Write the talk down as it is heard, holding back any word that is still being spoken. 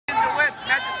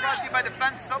by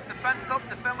Defend Soap,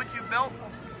 defend what you built.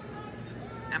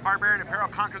 And Barbarian Apparel,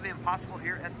 conquer the impossible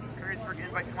here at the Perrysburg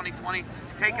Invite 2020.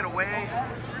 Take it away,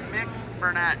 Mick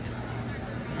Burnett.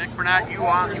 Mick Burnett, you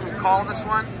will call this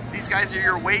one. These guys are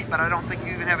your weight, but I don't think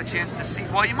you even have a chance to see.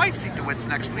 Well, you might see DeWitz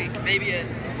next week. Maybe at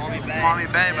Maumee Bay. Maumee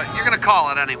Bay, but you're going to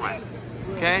call it anyway.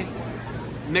 Okay?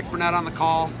 Mick Burnett on the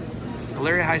call.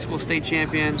 Elyria High School state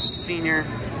champion, senior.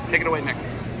 Take it away, Mick.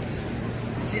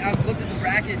 See, I've looked at the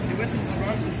bracket. DeWitz's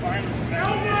run to the finals has been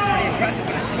pretty impressive,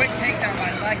 but a quick takedown by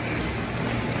Lecki.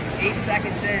 8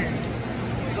 seconds in.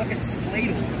 He's looking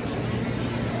spladle.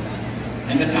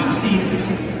 And the top seed,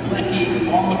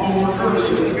 Lecki on the board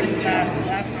early. Looking for that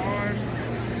left arm.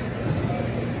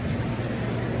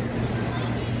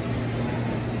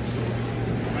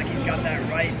 Lecki's got that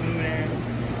right boot in.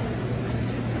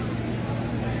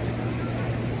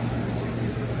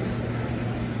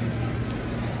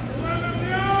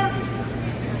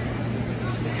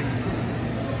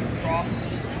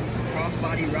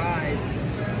 Cross-body ride.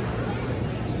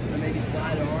 Or maybe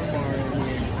slide an armbar in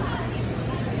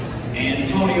here.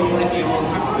 Antonio Lecki on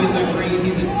top in the green.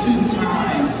 He's a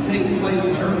 2-time state place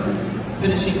winner,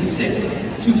 finishing 6th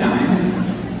 2 times.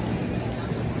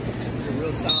 It's a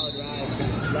real solid ride for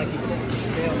Lecki to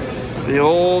scale. The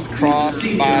old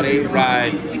cross-body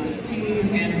ride.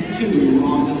 16-2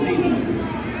 on the season.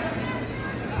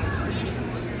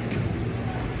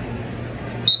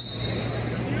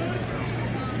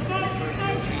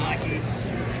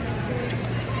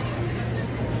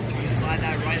 Slide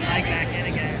that right leg back in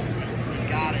again. He's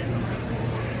got it.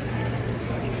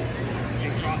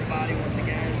 Big crossbody once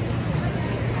again.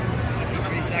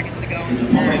 53 seconds to go in the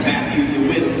first. Matthew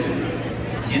DeWitz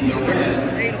in the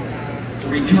red. It's a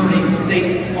returning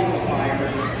state qualifier.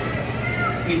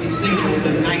 He's a senior with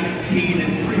a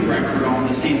 19-3 record on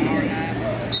the season.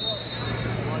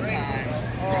 Blood time.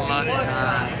 Blood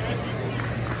time.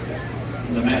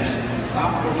 The match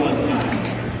stop for blood time.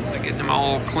 Getting him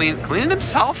all cleaning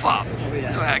himself up.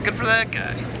 Yeah, good for that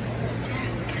guy.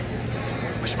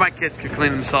 Wish my kids could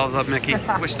clean themselves up, Mickey.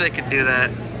 Wish they could do that,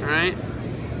 right?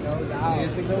 No doubt.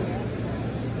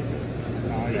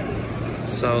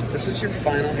 So this is your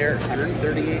final here,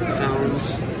 138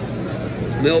 pounds.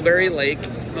 Millbury Lake.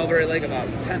 Millbury Lake about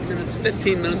 10 minutes,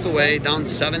 15 minutes away, down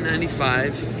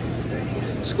 795.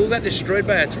 School got destroyed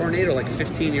by a tornado like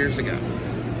 15 years ago.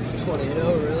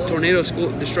 Tornado, really? Tornado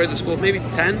school destroyed the school maybe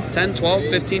 10, 12,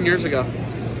 15 years ago.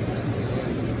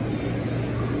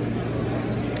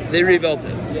 They rebuilt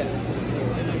it. Yeah.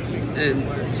 And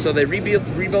so they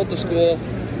rebuilt the school.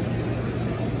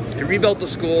 They rebuilt the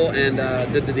school and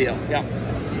did the deal. Yeah.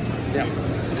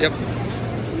 Yep.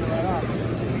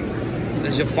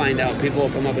 As you'll find out, people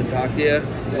will come up and talk to you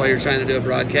while you're trying to do a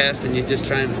broadcast, and you just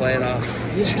try and play it off.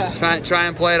 Yeah. Try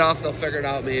and play it off. They'll figure it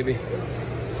out maybe.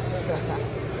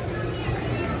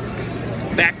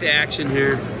 Back to action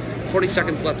here. 40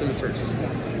 seconds left in the first.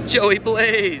 Joey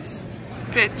Blaze,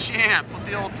 pit champ with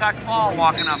the old tech fall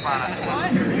walking up on us.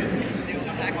 The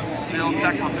old tech fall. The old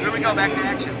tech fall. So here we go, back to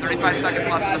action. 35 seconds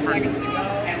left in the first.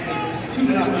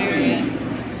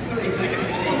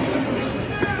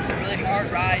 Really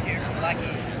hard ride here from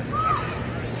Lecki after the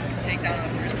first takedown in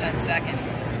the first 10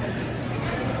 seconds.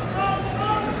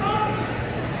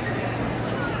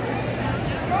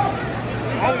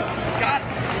 Oh, he's got it.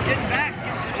 He's getting back. He's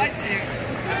getting swipes here.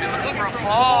 He's looking for a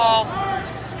fall.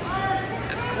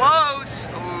 It's close.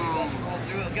 Ooh. Let's roll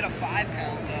through. He'll get a 5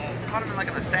 count though. Caught him in like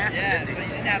an assassin. Yeah, didn't but he?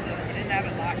 he didn't have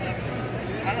it locked up.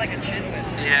 It's kind of like a chin whip.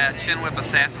 Yeah, chin whip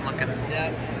assassin looking.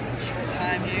 Yep. Short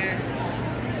time here.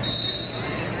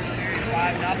 First period,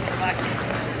 5-0 Lecki.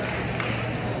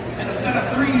 And a set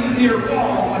of 3 near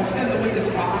fall. Extend the lead. It's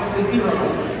 5-0.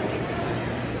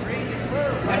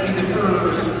 Lecki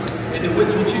defers. And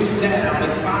DeWitz will choose down.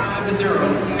 It's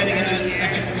 5-0. Heading into the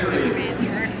second period. Lecki being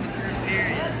turned in the first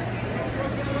period.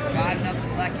 5-0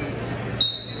 Lecki.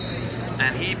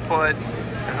 And he put,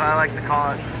 as I like to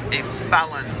call it, a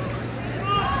felon,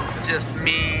 just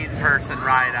mean person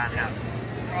ride on him.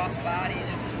 Cross body,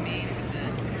 just mean as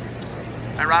it.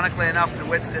 Ironically enough,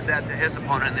 DeWitz did that to his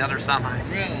opponent in the other semi.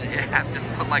 Really? Yeah, just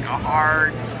put like a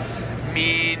hard,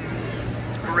 mean,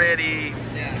 gritty,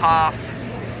 tough,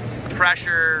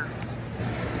 pressure,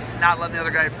 not letting the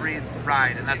other guy breathe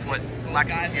ride, and that's what both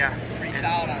guys are pretty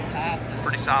solid on top. Though.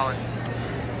 Pretty solid.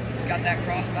 He's got that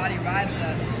crossbody ride with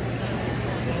that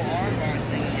little armbar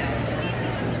thing again.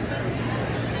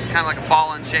 Kind of like a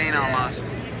ball and chain almost.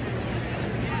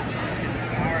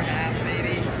 Hour and a half,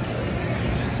 maybe.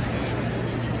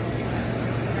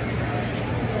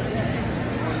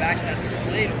 He's going back to that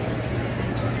split.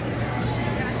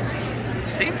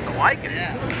 Seems to like it.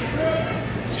 Yeah.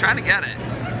 He's trying to get it.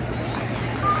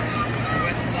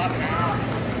 He's up now.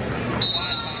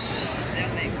 Quad position,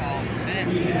 stalemate call. Minute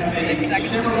and 6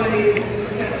 seconds to go.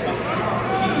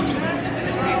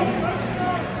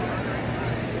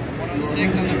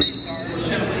 106 on the restart.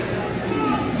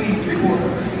 Please report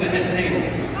to the head table.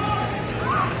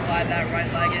 Trying to slide that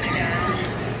right leg in again.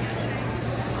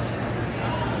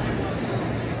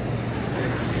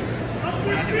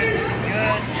 Now DeWitz looking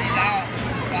good. He's out.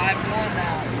 5-1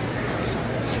 now.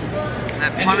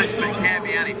 That punishment can't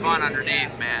be any fun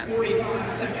underneath, man.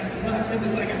 45 seconds left in the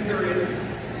second period.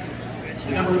 DeWitz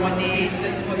Number doing 1 seed,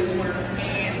 second place winner,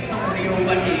 Antonio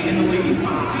Lecki in the lead.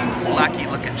 Lecki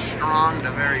looking strong to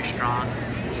very strong.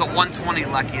 It's a 120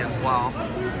 Lecki as well.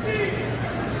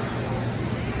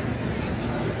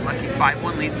 Lecki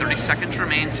 5-1 lead, 30 seconds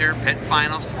remains here. Pitt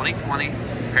Finals 2020,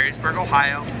 Perrysburg,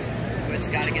 Ohio. DeWitz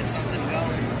got to get something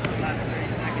going. Last 30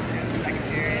 seconds here in the second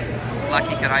period.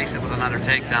 Lecki could ice it with another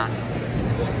takedown.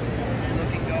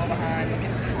 Looking go behind,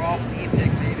 looking cross knee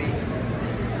pick maybe.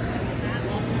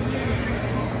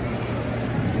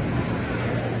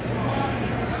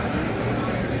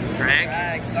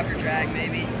 Drag. Sucker drag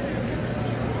maybe.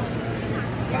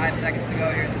 5 seconds to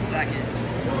go here in the second.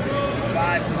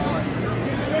 5-1.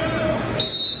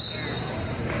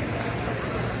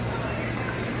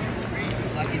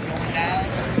 Lecki's going down.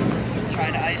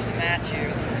 Trying to ice the match here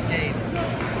with an escape.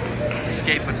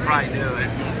 Escape would probably do it.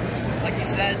 Like you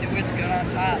said, DeWitt's good on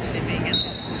top. See if he can get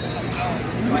something going.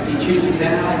 Lecki chooses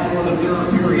now for the third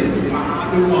period. It's 5-1.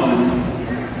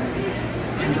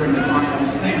 Entering the final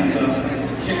stanza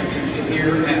championship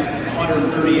here at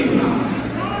 138 pounds.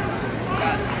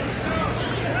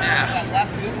 Yeah. That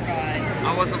left boot ride.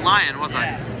 I wasn't lying, was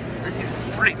I? He's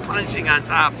pretty punishing on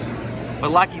top. But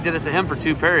Lecki did it to him for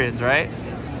 2 periods, right? He's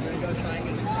going to go try and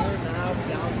get a turn now. It's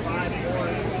down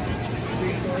 5-1.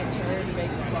 3-point turn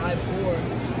makes it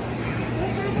 5-4.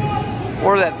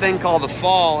 Or that thing called the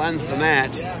fall ends the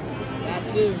match. Yeah, that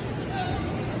too.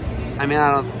 I mean,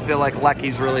 I don't feel like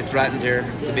Lecki's really threatened here,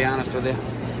 to be honest with you.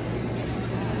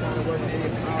 Trying to work maybe a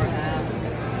power half.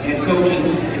 And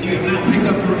coaches, if you have not picked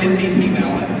up your MVP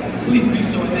ballot, please do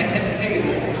so at the head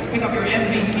table. Pick up your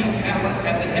MVP ballot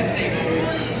at the head table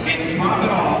and drop it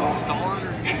off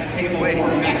at the table for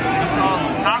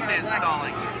Top man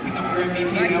stalling. Pick up your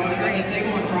MVP ballot at the head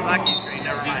table and drop it Lecki's off green,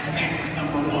 never mind. at match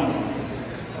number 1.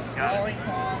 Stalling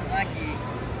on Lecki.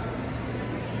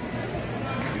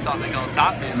 Thought they go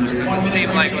top man.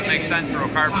 Seemed like it would make sense for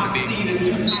O'Carver to Top be. seed and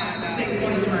 2-time state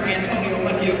points for Antonio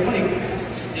Lecki of Blake.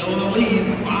 Still in the lead,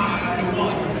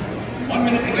 5-1. 1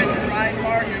 minute to go. DeWitz is riding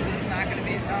hard here, but it's not going to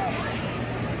be enough.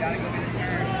 He's got to go get a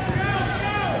turn.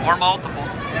 Or multiple.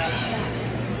 Yeah.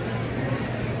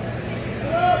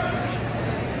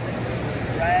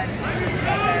 Red, he's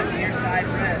got that near side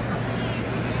wrist.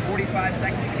 45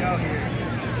 seconds to go here.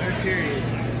 Third period.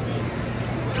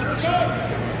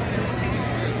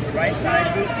 Right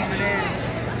side boot coming in.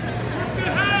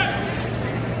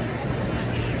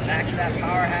 Back to that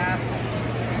power half.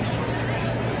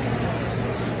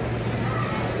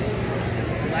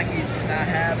 Lecki's just not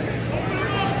having it.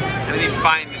 I mean, he's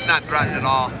fine. He's not threatened at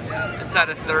all. It's at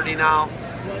a 30 now.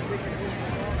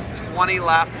 20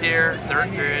 left here,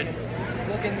 third period. It's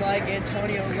looking like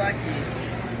Antonio Lecki.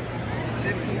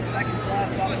 15 seconds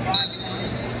left, about 5-1.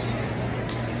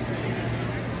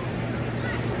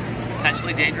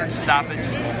 Potentially dangerous stoppage.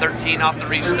 13 off the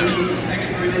restart. 13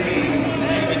 seconds remaining.